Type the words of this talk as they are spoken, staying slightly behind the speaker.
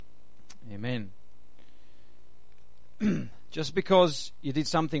Amen. Just because you did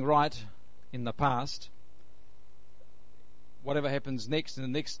something right in the past, whatever happens next in the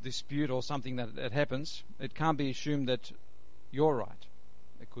next dispute or something that happens, it can't be assumed that you're right.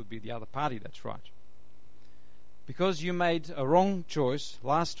 It could be the other party that's right. Because you made a wrong choice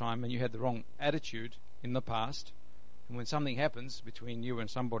last time and you had the wrong attitude in the past, and when something happens between you and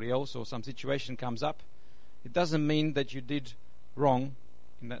somebody else or some situation comes up, it doesn't mean that you did wrong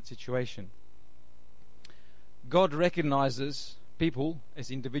in that situation. God recognizes people as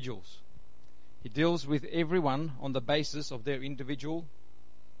individuals. He deals with everyone on the basis of their individual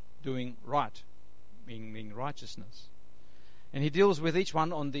doing right, meaning righteousness. And He deals with each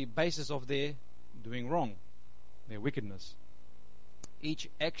one on the basis of their doing wrong, their wickedness. Each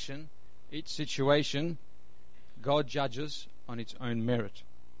action, each situation, God judges on its own merit.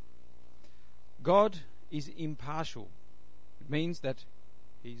 God is impartial. It means that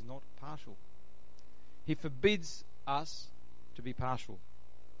He's not partial. He forbids us to be partial.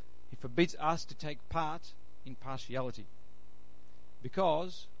 He forbids us to take part in partiality,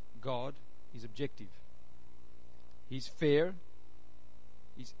 because God is objective. He's fair.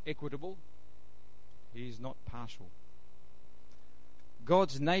 He's equitable. He is not partial.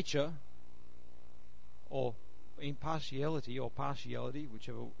 God's nature, or impartiality or partiality,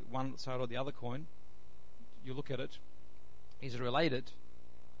 whichever one side or the other coin you look at it, is related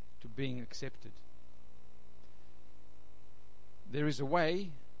to being accepted. There is a way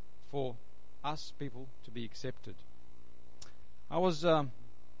for us people to be accepted. I was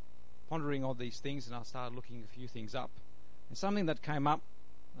pondering on these things, and I started looking a few things up. And something that came up,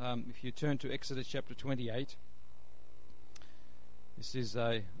 if you turn to Exodus chapter 28, this is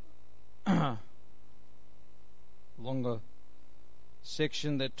a longer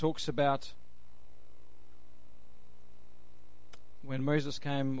section that talks about when Moses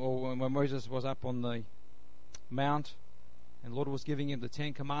came, or when Moses was up on the mount, and the Lord was giving him the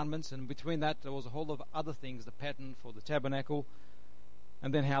 10 Commandments, and between that there was a whole lot of other things, the pattern for the tabernacle,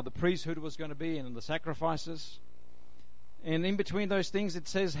 and then how the priesthood was going to be, and the sacrifices. And in between those things it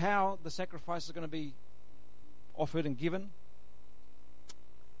says how the sacrifice is going to be offered and given,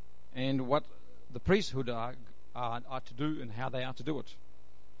 and what the priesthood are to do and how they are to do it.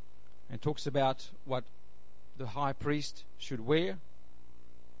 And talks about what the high priest should wear.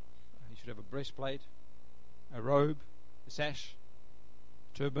 He should have a breastplate, a robe, a sash,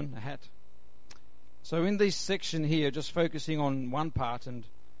 a turban, a hat. So in this section here, just focusing on one part, and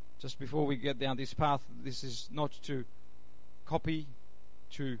just before we get down this path, this is not to copy,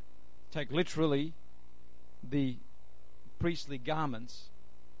 to take literally the priestly garments,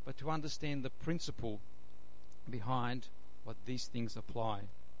 but to understand the principle behind what these things apply.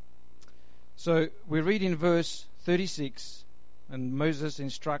 So we read in verse 36, and Moses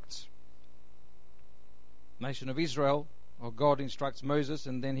instructs the nation of Israel, or God instructs Moses,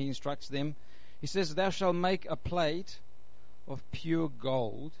 and then he instructs them. He says, "Thou shalt make a plate of pure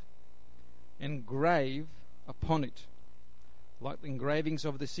gold, and grave upon it, like the engravings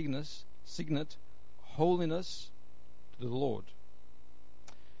of the signet, holiness to the Lord.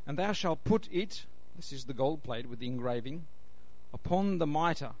 And thou shalt put it," this is the gold plate with the engraving, "upon the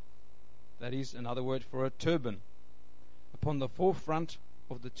mitre," that is another word for a turban. "Upon the forefront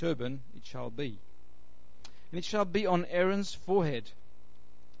of the turban it shall be. And it shall be on Aaron's forehead,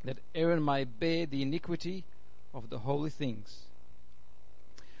 that Aaron may bear the iniquity of the holy things,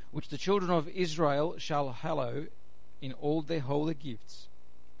 which the children of Israel shall hallow in all their holy gifts.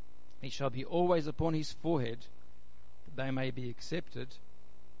 It shall be always upon his forehead, that they may be accepted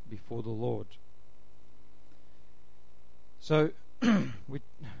before the Lord." So,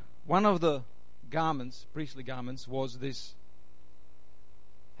 one of the garments, priestly garments, was this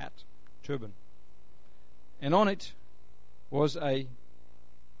hat, turban. And on it was the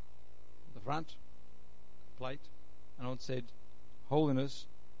front plate, and on it said, "Holiness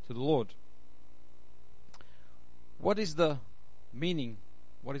to the Lord." What is the meaning,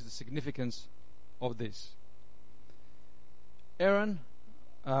 what is the significance of this? Aaron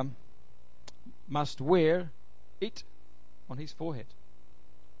must wear it on his forehead.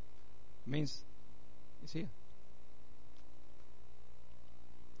 It means it's here.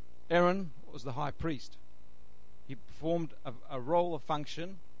 Aaron was the high priest. He performed a role, a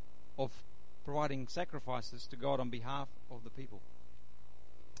function of providing sacrifices to God on behalf of the people.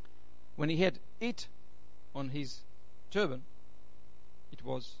 When he had it on his turban, it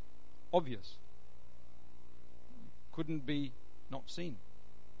was obvious. Couldn't be not seen.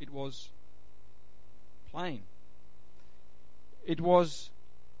 It was plain. It was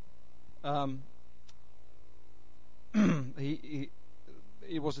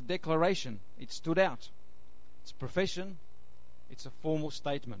it was a declaration. It stood out. It's a profession. It's a formal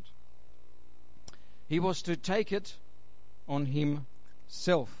statement. He was to take it on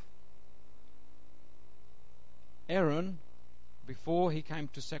himself. Aaron, before he came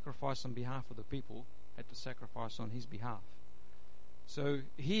to sacrifice on behalf of the people, had to sacrifice on his behalf. So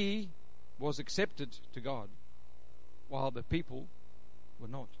he was accepted to God, while the people were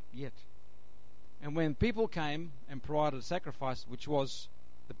not yet. And when people came and provided a sacrifice, which was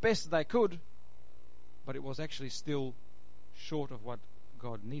the best they could, but it was actually still short of what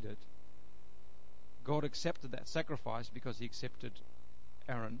God needed, God accepted that sacrifice because he accepted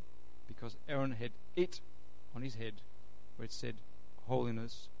Aaron, because Aaron had it on his head where it said,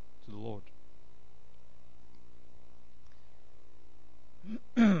 holiness to the Lord.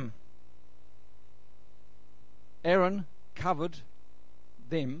 Aaron covered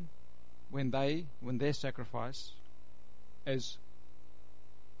them when their sacrifice, as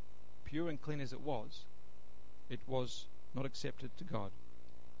pure and clean as it was not accepted to God.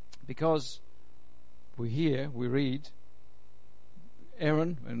 Because we read,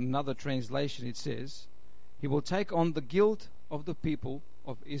 Aaron, in another translation it says, he will take on the guilt of the people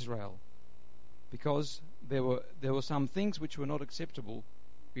of Israel. Because there were some things which were not acceptable,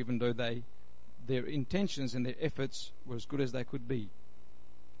 even though their intentions and their efforts were as good as they could be.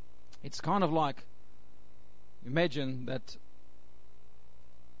 It's kind of like, imagine that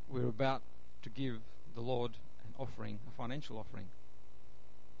we're about to give the Lord an offering, a financial offering.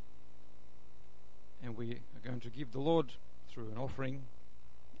 And we are going to give the Lord through an offering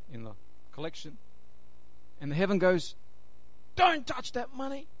in the collection. And the heaven goes, don't touch that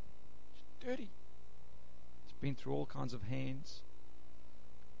money. It's dirty. It's been through all kinds of hands.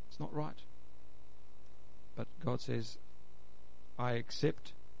 It's not right. But God says, I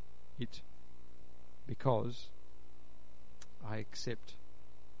accept it because I accept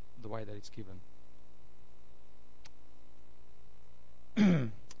the way that it's given.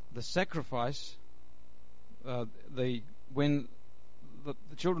 The sacrifice, when the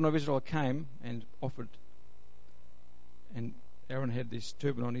children of Israel came and offered, and Aaron had this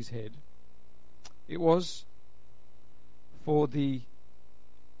turban on his head, it was for the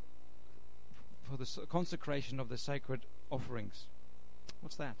consecration of the sacred offerings.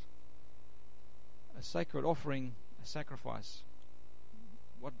 What's that? A sacred offering, a sacrifice.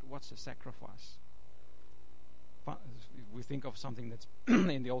 What's a sacrifice? We think of something that's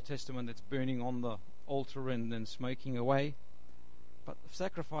in the Old Testament that's burning on the altar and then smoking away. But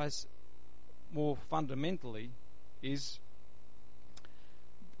sacrifice, more fundamentally, is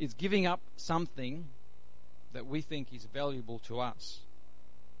giving up something that we think is valuable to us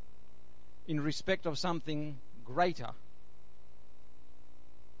in respect of something greater.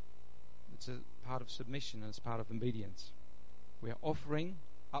 It's a part of submission and it's part of obedience. We are offering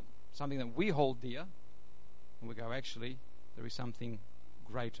up something that we hold dear, and we go, actually, there is something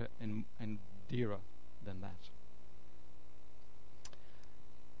greater and dearer than that.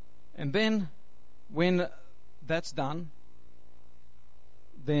 And then, when that's done,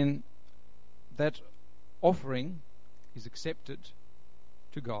 then that offering is accepted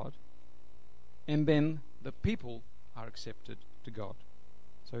to God, and then the people are accepted to God.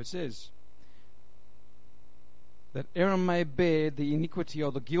 So it says that Aaron may bear the iniquity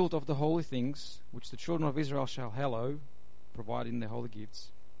or the guilt of the holy things which the children of Israel shall hallow, providing their holy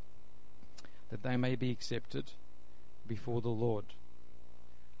gifts, that they may be accepted before the Lord.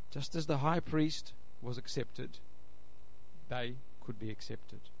 Just as the high priest was accepted, they could be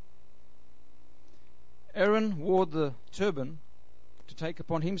accepted. Aaron wore the turban to take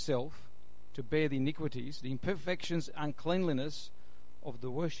upon himself to bear the iniquities, the imperfections, uncleanliness of the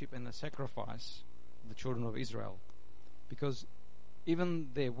worship and the sacrifice of the children of Israel. Because even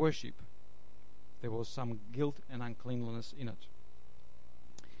their worship, there was some guilt and uncleanliness in it.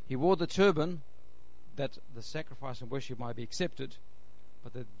 He wore the turban that the sacrifice and worship might be accepted,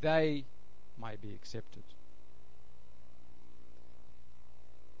 but that they might be accepted.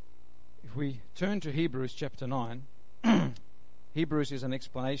 If we turn to Hebrews chapter 9, Hebrews is an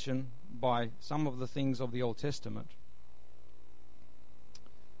explanation by some of the things of the Old Testament.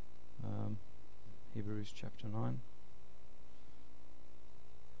 Hebrews chapter 9.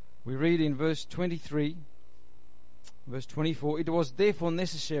 We read in verse 23, verse 24, it was therefore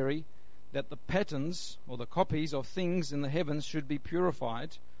necessary that the patterns or the copies of things in the heavens should be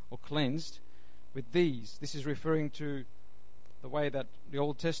purified or cleansed with these. This is referring to the way that the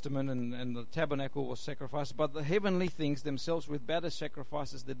Old Testament and the tabernacle was sacrificed, but the heavenly things themselves with better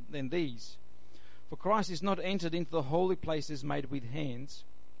sacrifices than these. For Christ is not entered into the holy places made with hands,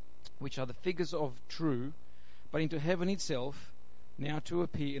 which are the figures of true, but into heaven itself, now to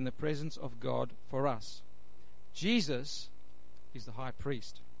appear in the presence of God for us. Jesus is the high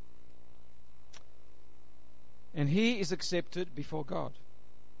priest, and he is accepted before God.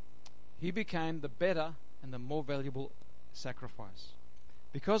 He became the better and the more valuable sacrifice.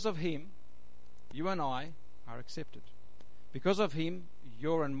 Because of him, you and I are accepted. Because of him,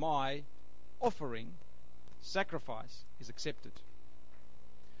 your and my offering, sacrifice, is accepted.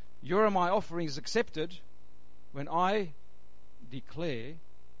 Your and my offering is accepted when I declare,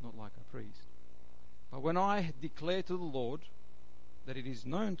 not like a priest, but when I declare to the Lord, that it is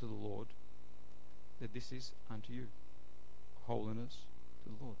known to the Lord, that this is unto you, holiness to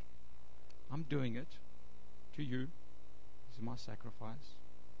the Lord. I'm doing it to you. This is my sacrifice.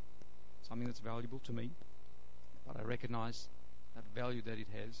 Something that's valuable to me, but I recognize that value that it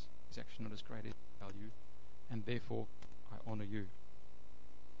has is actually not as great as value, and therefore I honor you.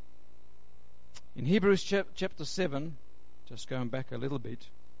 In Hebrews chapter 7, just going back a little bit,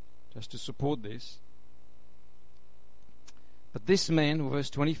 just to support this, but this man, verse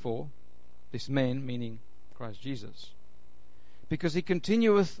 24, this man meaning Christ Jesus, because he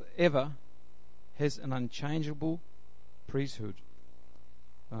continueth ever, has an unchangeable priesthood.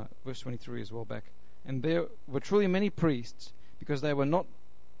 Verse 23 as well back. And there were truly many priests, because they were not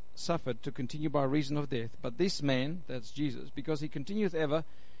suffered to continue by reason of death. But this man, that's Jesus, because he continueth ever,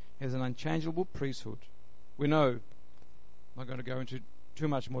 has an unchangeable priesthood. We know, I'm not going to go into too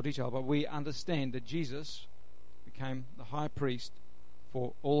much more detail, but we understand that Jesus became the high priest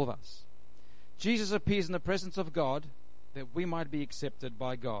for all of us. Jesus appears in the presence of God that we might be accepted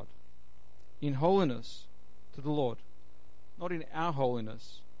by God in holiness to the Lord. Not in our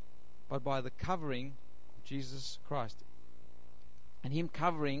holiness, but by the covering of Jesus Christ, and him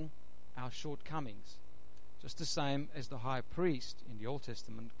covering our shortcomings, just the same as the high priest in the Old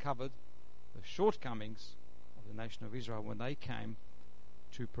Testament covered the shortcomings of the nation of Israel when they came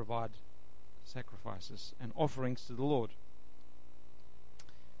to provide sacrifices and offerings to the Lord.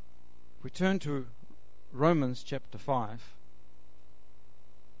 If we turn to Romans chapter 5,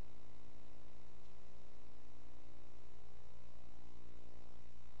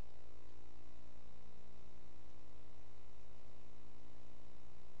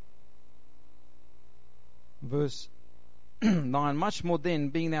 verse 9, much more then,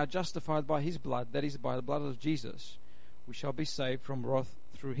 being now justified by his blood, that is, by the blood of Jesus, we shall be saved from wrath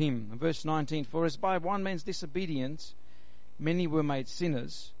through him. And verse 19, for as by one man's disobedience many were made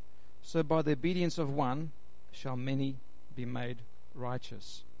sinners, so by the obedience of one shall many be made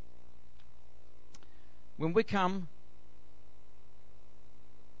righteous. When we come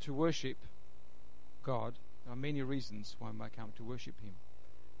to worship God, there are many reasons why we may come to worship him.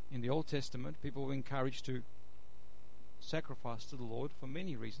 In the Old Testament, people were encouraged to sacrifice to the Lord for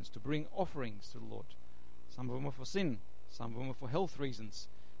many reasons, to bring offerings to the Lord. Some of them were for sin, some of them were for health reasons,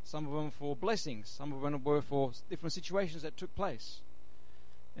 some of them for blessings, some of them were for different situations that took place.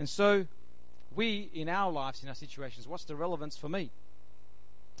 And so, we, in our lives, in our situations, what's the relevance for me?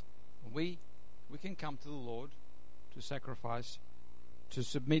 We can come to the Lord to sacrifice, to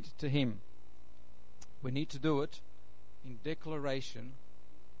submit to him. We need to do it in declaration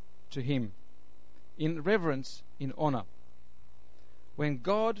to him, in reverence, in honor. When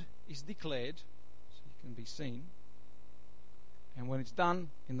God is declared, so he can be seen, and when it's done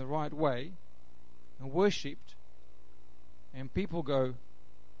in the right way and worshipped, and people go,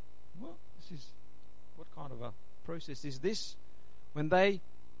 well, what kind of a process is this? When they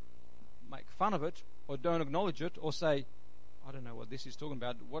make fun of it or don't acknowledge it or say, I don't know what this is talking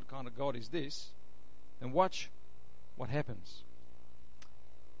about, what kind of God is this? Then watch what happens.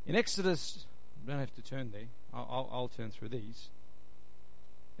 In Exodus, you don't have to turn there, I'll turn through these.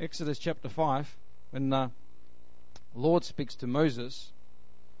 Exodus chapter 5, when the Lord speaks to Moses,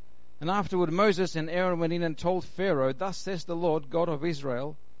 and afterward Moses and Aaron went in and told Pharaoh, thus says the Lord God of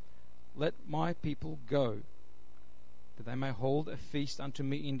Israel, let my people go, that they may hold a feast unto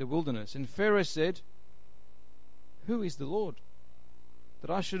me in the wilderness. And Pharaoh said, who is the Lord,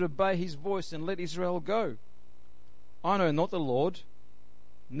 that I should obey his voice and let Israel go? I know not the Lord,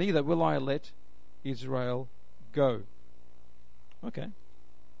 neither will I let Israel go. Okay.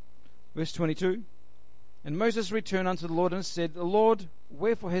 Verse 22. And Moses returned unto the Lord and said, Lord,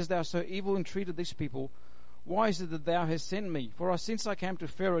 wherefore hast thou so evil entreated this people? Why is it that thou hast sent me? For since I came to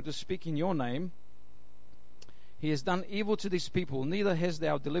Pharaoh to speak in your name, he has done evil to this people, neither hast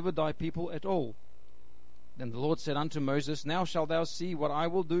thou delivered thy people at all. Then the Lord said unto Moses, now shalt thou see what I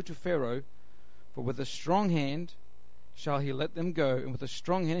will do to Pharaoh, for with a strong hand shall he let them go, and with a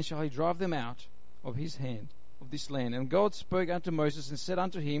strong hand shall he drive them out of his hand, of this land. And God spoke unto Moses and said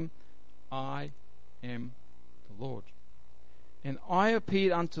unto him, I am the Lord. And I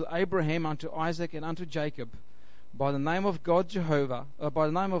appeared unto Abraham, unto Isaac, and unto Jacob by the name of God Jehovah, by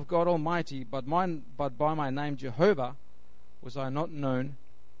the name of God Almighty, but by my name Jehovah was I not known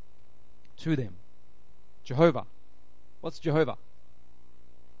to them. Jehovah. What's Jehovah?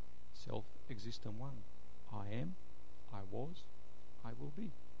 Self-existent one. I am, I was, I will be.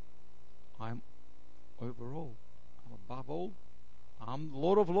 I am over all. I'm above all. I'm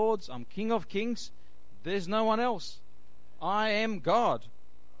Lord of Lords. I'm King of Kings. There's no one else. I am God.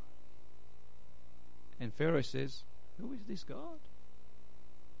 And Pharaoh says, who is this God?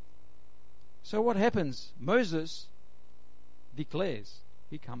 So what happens? Moses declares.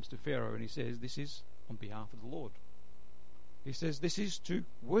 He comes to Pharaoh and he says, this is on behalf of the Lord. He says, this is to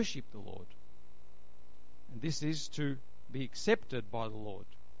worship the Lord. And this is to be accepted by the Lord.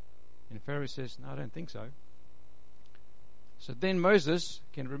 And Pharaoh says, no, I don't think so. So then Moses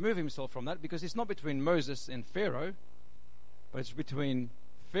can remove himself from that, because it's not between Moses and Pharaoh, but it's between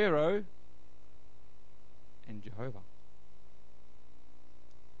Pharaoh and Jehovah.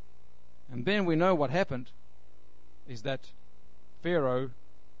 And then we know what happened is that Pharaoh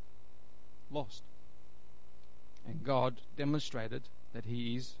lost. And God demonstrated that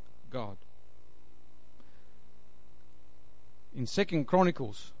he is God. In 2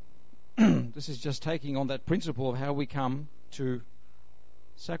 Chronicles, this is just taking on that principle of how we come to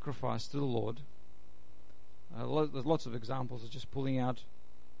sacrifice to the Lord. There's lots of examples. I'm just pulling out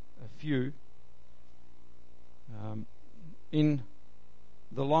a few. In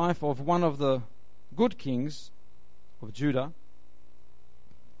the life of one of the good kings of Judah,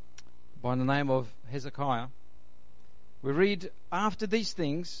 by the name of Hezekiah, we read, after these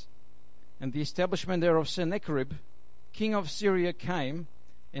things and the establishment thereof, Sennacherib, king of Syria, came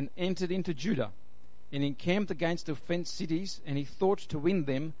and entered into Judah, and encamped against the fenced cities, and he thought to win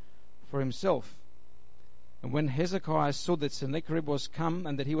them for himself. And when Hezekiah saw that Sennacherib was come,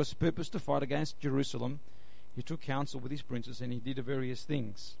 and that he was purposed to fight against Jerusalem, he took counsel with his princes, and he did various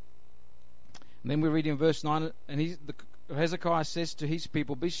things. And then we read in verse 9, and Hezekiah says to his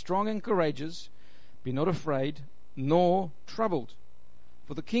people, be strong and courageous, be not afraid, nor troubled,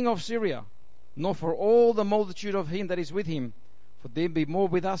 for the king of Syria, nor for all the multitude of him that is with him, for there be more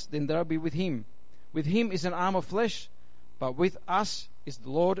with us than there be with him. With him is an arm of flesh, but with us is the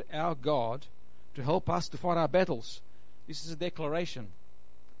Lord our God, to help us to fight our battles. This is a declaration.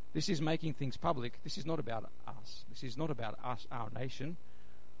 This is making things public. This is not about us. This is not about us, our nation.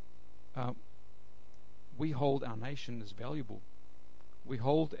 We hold our nation as valuable. We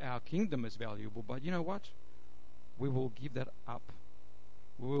hold our kingdom as valuable. But you know what? We will give that up.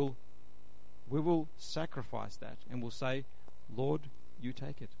 We will sacrifice that, and we'll say, Lord, you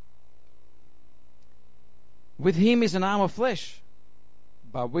take it. With him is an arm of flesh,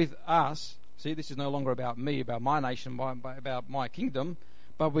 but with us, see, this is no longer about me, about my nation, about my kingdom,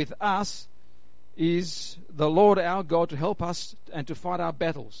 but with us is the Lord our God to help us and to fight our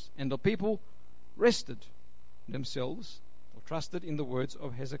battles. And the people rested themselves, or trusted in the words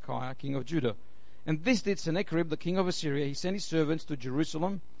of Hezekiah, king of Judah. And this did Sennacherib, the king of Assyria. He sent his servants to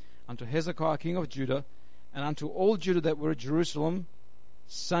Jerusalem, unto Hezekiah, king of Judah, and unto all Judah that were at Jerusalem,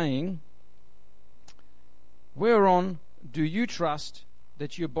 saying, whereon do you trust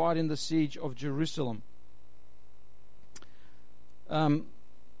that you abide in the siege of Jerusalem? Don't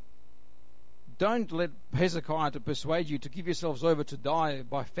let Hezekiah to persuade you to give yourselves over to die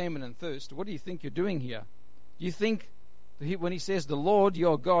by famine and thirst. What do you think you're doing here? Do you think when he says the Lord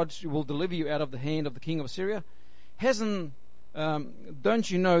your God will deliver you out of the hand of the king of Syria? Don't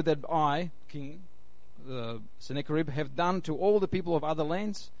you know that I, King Sennacherib, have done to all the people of other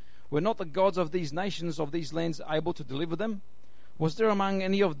lands? Were not the gods of these nations, of these lands, able to deliver them? Was there among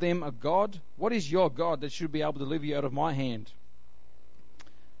any of them a God? What is your God that should be able to deliver you out of my hand?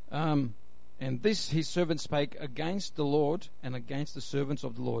 And this his servant spake against the Lord and against the servants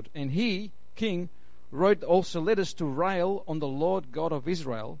of the Lord. And he, king, wrote also letters to rail on the Lord God of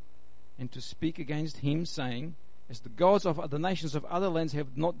Israel, and to speak against him, saying, as the gods of the nations of other lands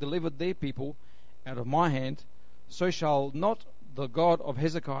have not delivered their people out of my hand, so shall not the God of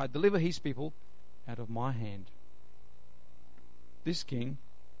Hezekiah deliver his people out of my hand. This king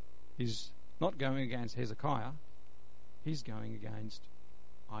is not going against Hezekiah, he's going against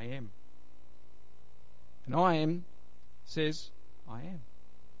I am. And I am says, I am.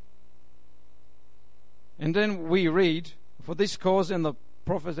 And then we read, for this cause, and the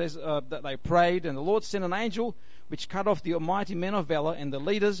prophet says that they prayed, and the Lord sent an angel which cut off the mighty men of valor, and the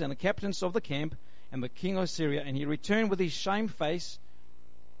leaders and the captains of the camp, and the king of Syria, and he returned with his shamed face.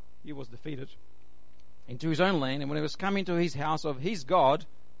 He was defeated into his own land, and when he was come into his house of his God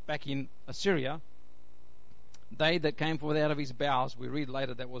back in Assyria, they that came forth out of his bowels, we read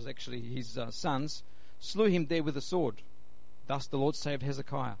later that was actually his sons, slew him there with a sword. Thus the Lord saved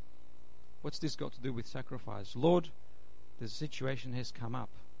Hezekiah. What's this got to do with sacrifice? Lord, the situation has come up.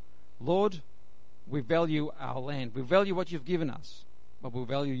 Lord, we value our land. We value what you've given us, but we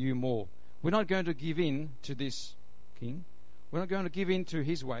value you more. We're not going to give in to this king. We're not going to give in to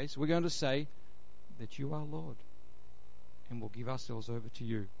his ways. We're going to say that you are Lord, and we'll give ourselves over to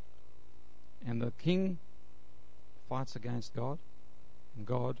you. And the king fights against God, and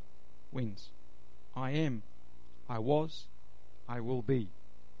God wins. I am, I was, I will be.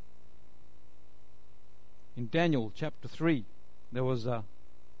 In Daniel chapter 3, there was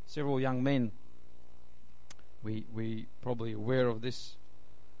several young men. We probably aware of this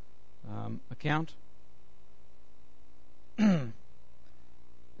account. Then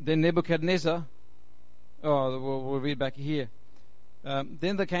Nebuchadnezzar, we'll read back here.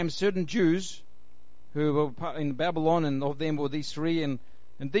 Then there came certain Jews who were in Babylon, and of them were these three, and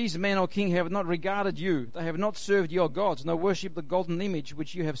these men, O king, have not regarded you. They have not served your gods, nor worshipped the golden image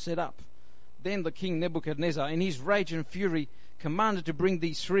which you have set up. Then the king Nebuchadnezzar, in his rage and fury, commanded to bring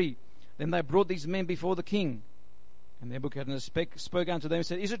these three. Then they brought these men before the king. And Nebuchadnezzar spoke unto them and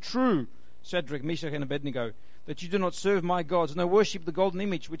said, Is it true, Shadrach, Meshach, and Abednego, that you do not serve my gods, nor worship the golden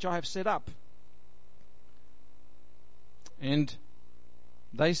image which I have set up? And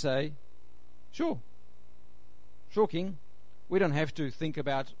they say, Sure, king. We don't have to think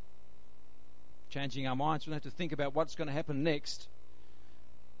about changing our minds. We don't have to think about what's going to happen next.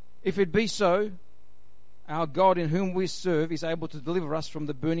 If it be so, our God in whom we serve is able to deliver us from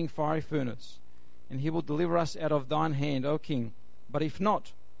the burning fiery furnace, and he will deliver us out of thine hand, O king. But if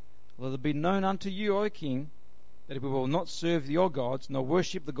not, let it be known unto you, O king, that we will not serve your gods, nor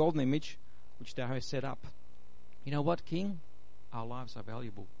worship the golden image which thou hast set up. You know what, king? Our lives are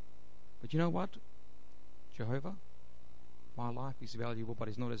valuable. But you know what, Jehovah? My life is valuable, but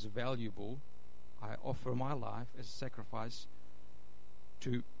it's not as valuable. I offer my life as a sacrifice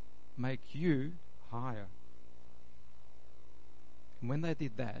to make you higher. And when they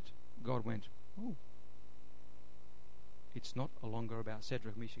did that, God went, oh, it's not longer about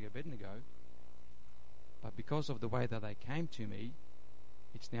Shadrach, Meshach, and Abednego, but because of the way that they came to me,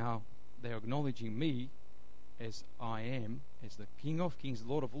 it's now they're acknowledging me as I am, as the King of Kings,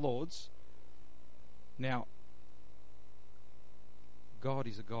 Lord of Lords. Now, God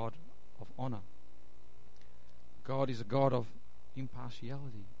is a God of honor. God is a God of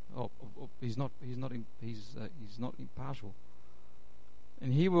impartiality. He's not impartial,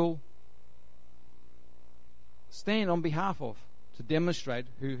 and He will stand on behalf of, to demonstrate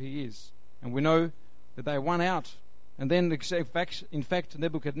who He is. And we know that they won out. And then, in fact,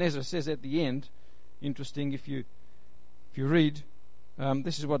 Nebuchadnezzar says at the end, interesting if you read,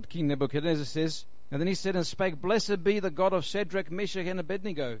 this is what King Nebuchadnezzar says. And then he said and spake, Blessed be the God of Shadrach, Meshach, and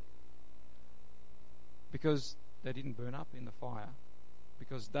Abednego. Because they didn't burn up in the fire.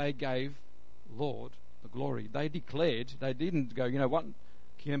 Because they gave Lord the glory. They declared, they didn't go, you know what,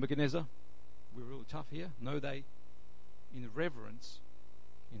 King Nebuchadnezzar, we're really tough here. No, they, in reverence,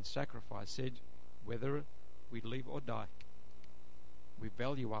 in sacrifice, said, whether we live or die, we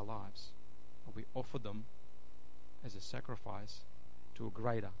value our lives, and we offer them as a sacrifice to a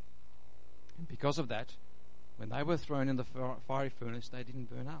greater. And because of that, when they were thrown in the fiery furnace, they didn't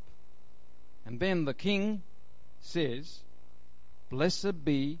burn up. And then the king says, Blessed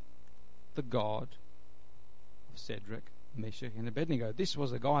be the God of Shadrach, Meshach, and Abednego. This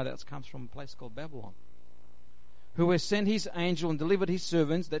was a guy that comes from a place called Babylon, who has sent his angel and delivered his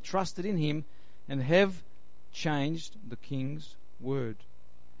servants that trusted in him, and have changed the king's word,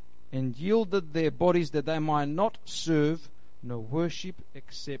 and yielded their bodies that they might not serve nor worship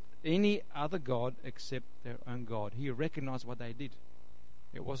except any other god except their own God. He recognized what they did.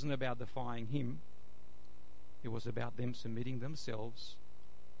 It wasn't about defying him. It was about them submitting themselves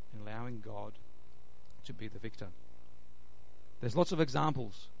and allowing God to be the victor. There's lots of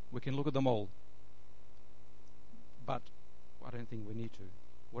examples. We can look at them all. But I don't think we need to.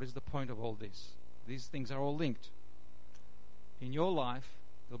 What is the point of all this? These things are all linked. In your life,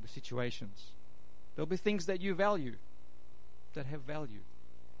 there'll be situations. There'll be things that you value, that have value.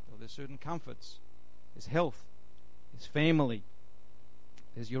 There's certain comforts. There's health. There's family.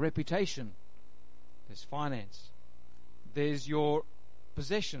 There's your reputation. There's finance. There's your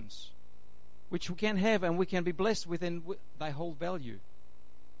possessions, which we can have and we can be blessed with, and they hold value.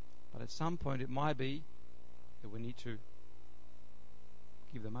 But at some point it might be that we need to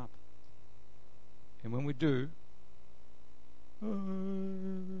give them up. And when we do,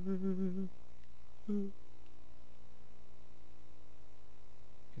 in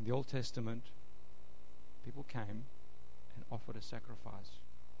the Old Testament, people came and offered a sacrifice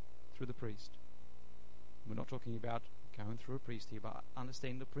through the priest. We're not talking about going through a priest here, but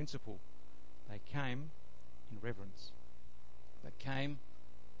understanding the principle. They came in reverence. They came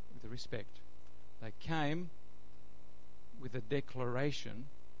with respect. They came with a declaration,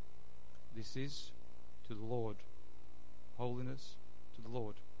 this is to the Lord. Holiness to the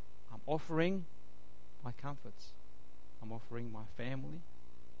Lord. I'm offering my comforts. I'm offering my family,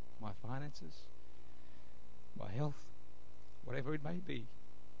 my finances, my health, whatever it may be.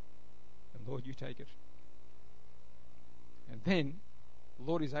 And Lord, you take it. And then the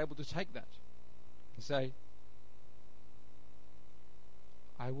Lord is able to take that and say,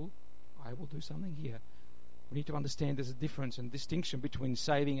 I will do something here. We need to understand there's a difference and distinction between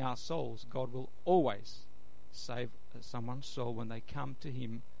saving our souls. God will always save someone's soul when they come to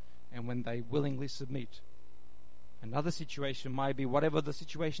Him and when they willingly submit. Another situation may be whatever the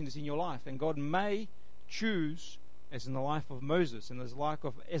situation is in your life, and God may choose, as in the life of Moses, in the life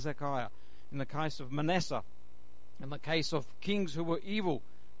of Ezekiah, in the case of Manasseh, in the case of kings who were evil,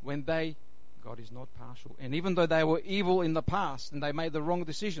 God is not partial. And even though they were evil in the past and they made the wrong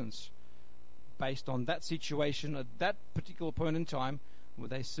decisions, based on that situation at that particular point in time, where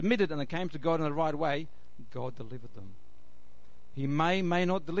they submitted and they came to God in the right way, God delivered them. He may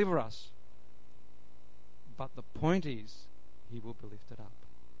not deliver us, but the point is, He will be lifted up.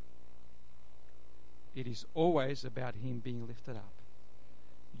 It is always about Him being lifted up.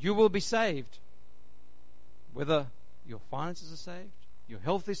 You will be saved. Whether your finances are saved, your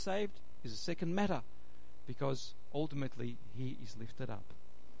health is saved, is a second matter, because ultimately He is lifted up.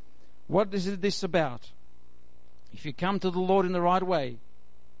 What is this about? If you come to the Lord in the right way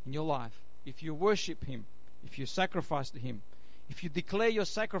in your life, if you worship Him, if you sacrifice to Him, if you declare your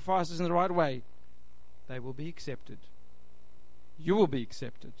sacrifices in the right way, they will be accepted. You will be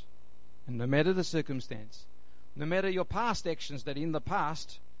accepted. And no matter the circumstance, no matter your past actions that in the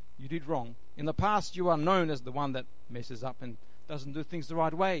past you did wrong, in the past you are known as the one that messes up and doesn't do things the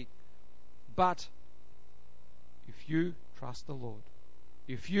right way. But if you trust the Lord,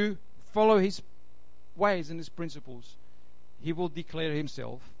 if you follow His ways and His principles, He will declare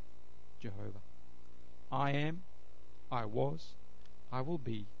Himself Jehovah. I am, I was, I will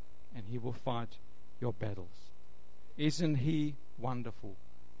be, and He will fight your battles. Isn't He wonderful?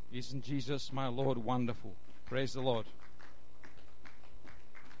 Isn't Jesus my Lord wonderful? Praise the Lord.